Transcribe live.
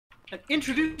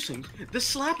Introducing the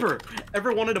Slapper.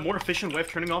 Ever wanted a more efficient way of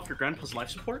turning off your grandpa's life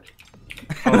support?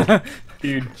 Oh,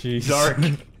 dude, Jeez. dark.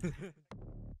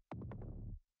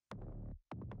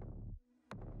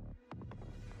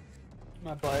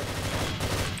 My butt.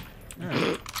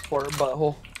 Or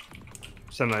butthole.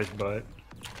 It's a nice butt.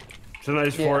 It's a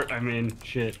nice fort. I mean,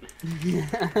 shit.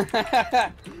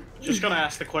 Just gonna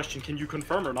ask the question, can you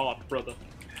confirm or not, brother?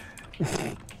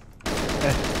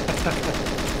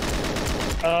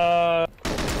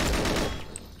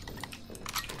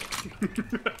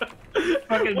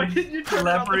 Fucking Why didn't you turn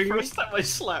around the leoparding. first time I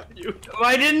slapped you? Well,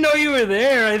 I didn't know you were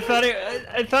there. I thought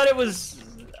it was.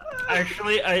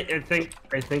 Actually, I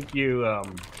think you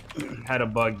had a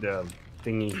bugged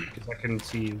thingy because I couldn't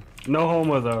see you. No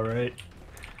homo though, right?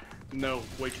 No,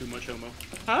 way too much homo.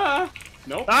 Ah!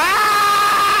 Nope.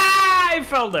 Ah! I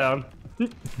fell down.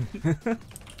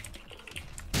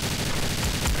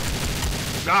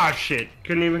 Ah shit!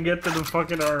 Couldn't even get to the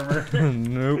fucking armor.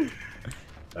 Nope.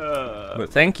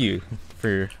 But thank you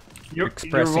for You're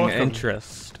expressing welcome.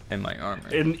 interest in my armor.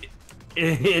 In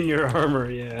your armor,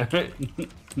 yeah.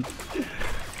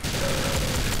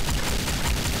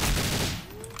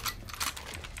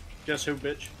 Guess who,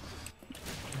 bitch?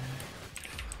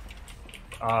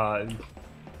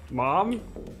 Mom?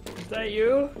 Is that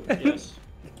you? Yes.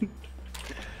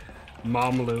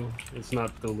 Mom Lou. It's not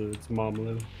Thulu, it's Mom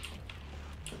Lou.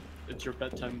 It's your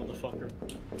bedtime, motherfucker.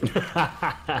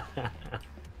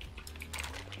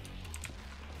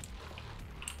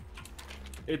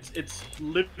 It's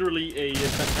literally a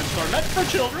bedtime star meant for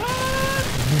children.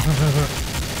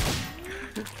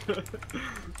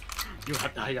 You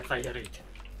have to hire fire rate.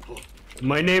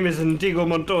 My name is Antigo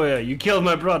Montoya. You killed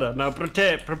my brother. Now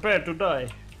prepare to die.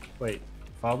 Wait,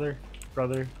 father?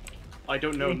 Brother? I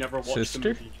don't know. Never watched Sister? the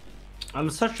movie. I'm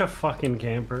such a fucking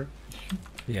camper.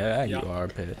 Yeah, you Yeah. are,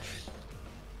 bitch.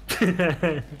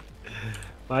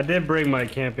 I did bring my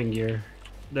camping gear.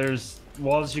 There's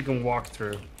walls you can walk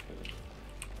through.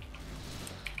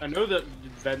 I know that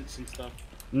vents and stuff.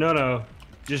 No,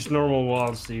 just normal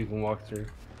walls so you can walk through.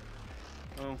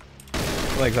 Oh,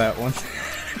 Like that one.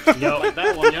 Yep, like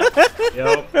that one, yeah.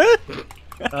 yep.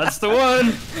 That's the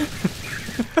one.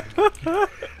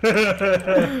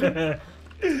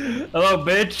 Hello,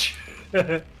 bitch.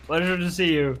 Pleasure to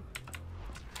see you.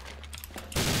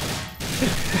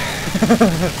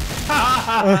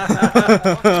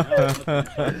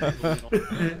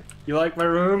 You like my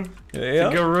room? It's a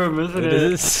Yeah, good room, isn't it it?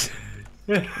 is.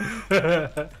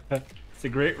 It's a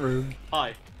great room.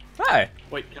 Hi. Hi.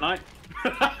 Wait, can I?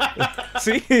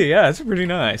 See, yeah, it's pretty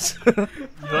nice.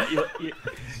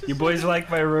 You boys like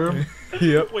my room?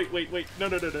 Yep. Wait. No.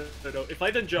 If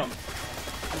I then jump,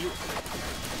 you...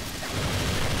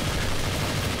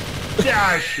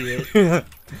 Ah, shit.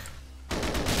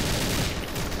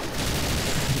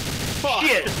 Fuck.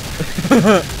 Shit.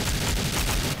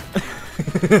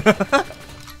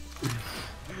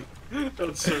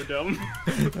 That's so dumb.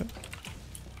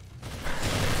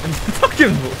 Fucking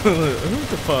who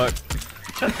the fuck?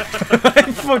 I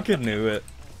fucking knew it.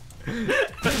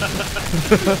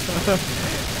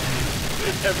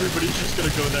 Everybody's just gonna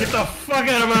go there. Get the fuck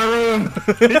out of my room!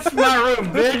 It's my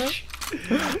room, bitch!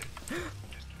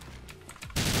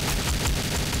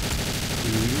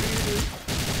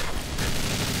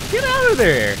 Get out of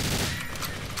there!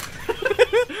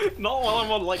 Not while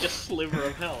I'm on like a sliver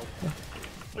of health.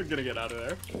 I'm gonna get out of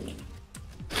there.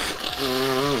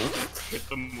 Hit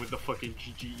them with the fucking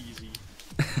GG easy.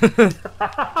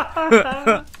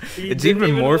 It's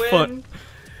even more fun.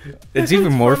 It's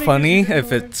even more funny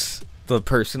if it's the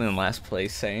person in last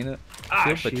place saying it. Ah,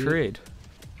 Feel shoot. betrayed.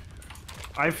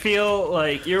 I feel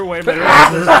like you're way better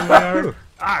at this than we are.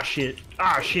 Ah, shit.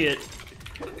 Ah, shit.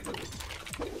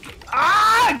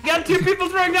 Ah! Got two people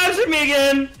throwing knives at me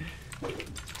again!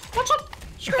 What's up?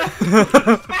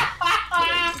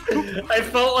 I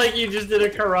felt like you just did a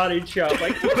karate chop.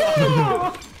 Like,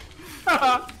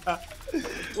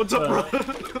 What's up, bro?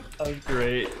 that was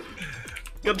great.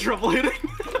 Got trouble hitting?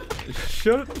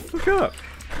 Shut the fuck up.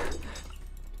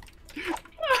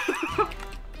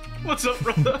 What's up,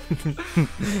 brother?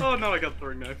 Oh no, I got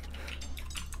throwing knife.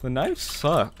 The knives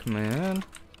suck, man.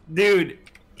 Dude.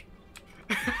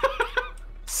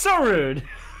 So rude.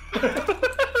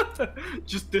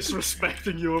 Just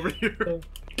disrespecting you over here.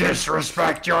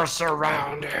 Disrespect your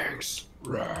surroundings.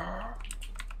 Yeah,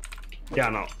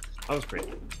 no. That was great.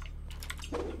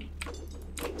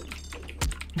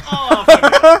 Oh,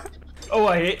 fuck. Oh,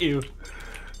 I hit you.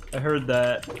 I heard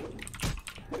that.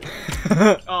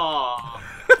 Oh,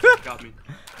 got me.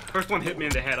 First one hit me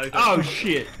in the head. I thought. Oh,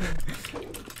 shit.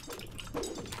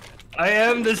 I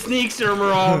am the sneak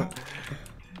Sermeral.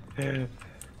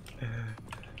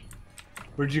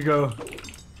 Where'd you go?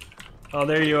 Oh,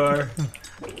 there you are.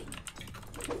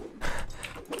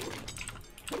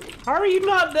 How are you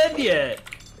not dead yet?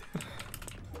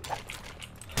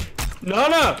 No,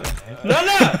 no! No,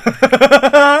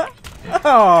 no!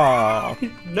 Oh.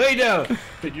 No, you don't!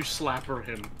 Did you slapper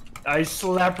him? I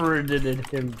slappered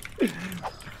him.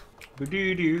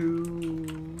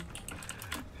 Doo-doo.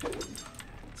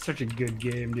 Such a good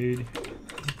game, dude.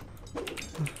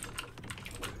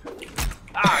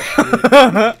 Ah,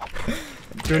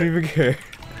 shit. Don't even care.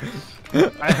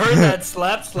 I heard that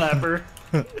slapper.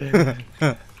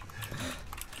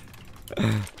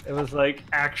 It was like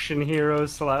action hero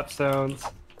slap sounds.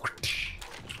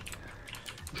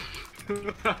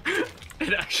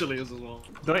 It actually is as well.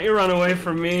 Don't you run away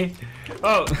from me.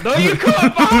 Oh, don't you come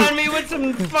up behind me with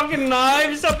some fucking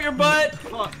knives up your butt.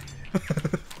 Fuck.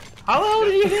 How the hell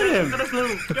did you hit him? Get a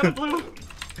blue. Get a blue.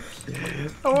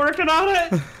 I'm working on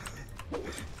it.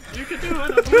 You can do it.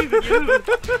 I believe in you.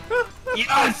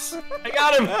 Yes! I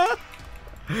got him!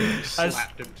 You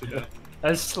slapped him to death.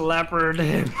 I slappered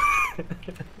him.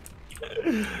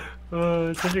 Oh,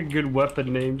 it's such a good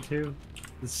weapon name too.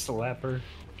 The slapper.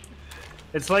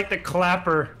 It's like the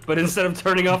clapper, but instead of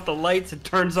turning off the lights, it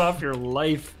turns off your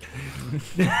life.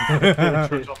 It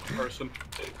turns off the person.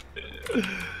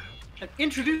 And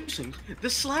introducing the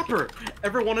slapper.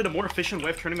 Ever wanted a more efficient way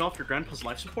of turning off your grandpa's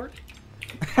life support?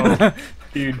 Oh,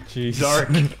 dude, Jeez. dark.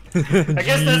 I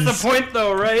guess that's the point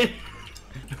though, right?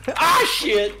 Ah,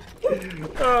 shit!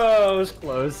 Oh, it was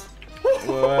close.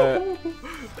 What?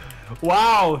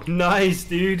 Wow, nice,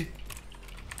 dude.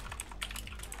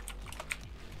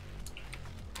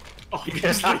 Oh,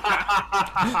 yes.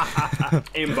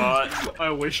 Aimbot. I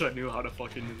wish I knew how to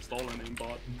fucking install an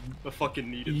aimbot. I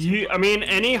fucking needed You, I mean,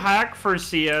 any hack for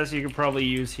CS you could probably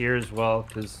use here as well,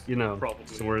 because, you know, Probably.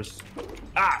 it's the worst.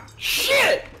 Ah,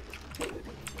 shit!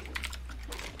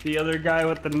 The other guy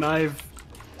with the knife,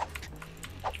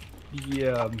 he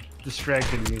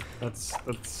distracted me. That's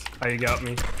how you got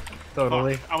me.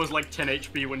 Totally. Fuck, I was like 10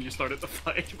 HP when you started the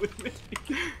fight with me.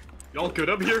 Y'all good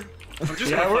up here? I'm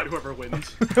just Yeah, gonna we're- fight whoever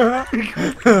wins.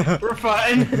 We're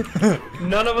fine.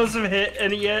 None of us have hit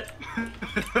any yet.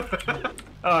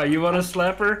 Oh, you want a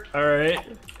slapper? Alright.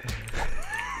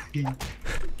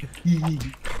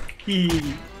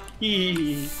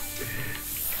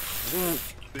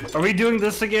 Are we doing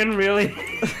this again, really?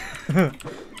 You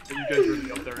guys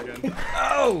really up there again.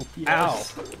 Oh!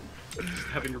 Yes. Ow! Just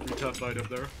having a retard fight up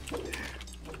there.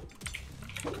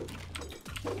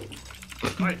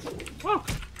 Nice. Whoa!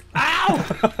 Ow!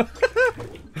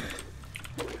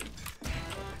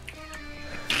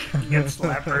 Get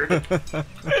slappered.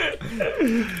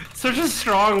 Such a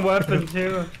strong weapon,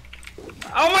 too.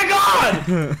 Oh my god!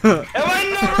 Am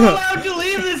I never allowed to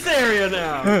leave this area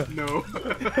now? No.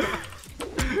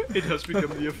 It has become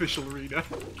the official arena.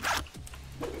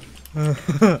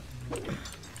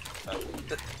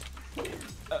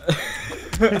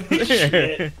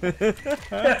 Shit.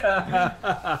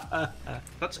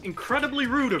 That's incredibly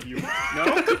rude of you.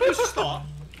 No? Could you stop?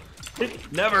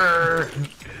 Never.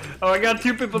 Oh, I got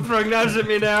two people throwing knives at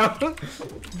me now.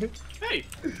 Hey!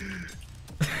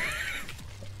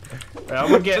 I'm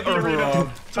gonna get Urbarov.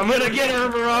 I'm gonna get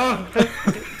Urbarov.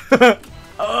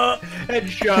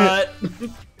 Headshot.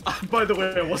 By the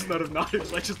way, I wasn't out of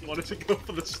knives. I just wanted to go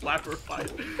for the slapper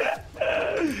fight.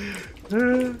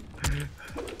 Oh.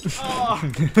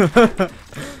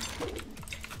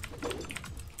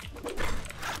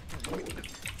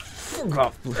 Fuck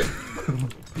off.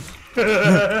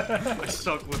 I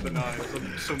suck with the knives.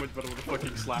 I'm so much better with the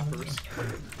fucking slappers.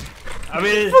 I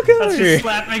mean, Fuck that's outta here. just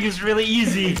slapping is really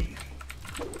easy.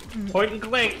 Point and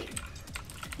click.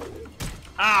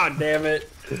 Ah, damn it.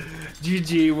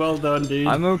 GG, well done, dude.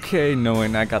 I'm okay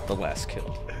knowing I got the last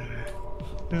kill.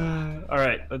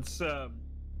 Alright, let's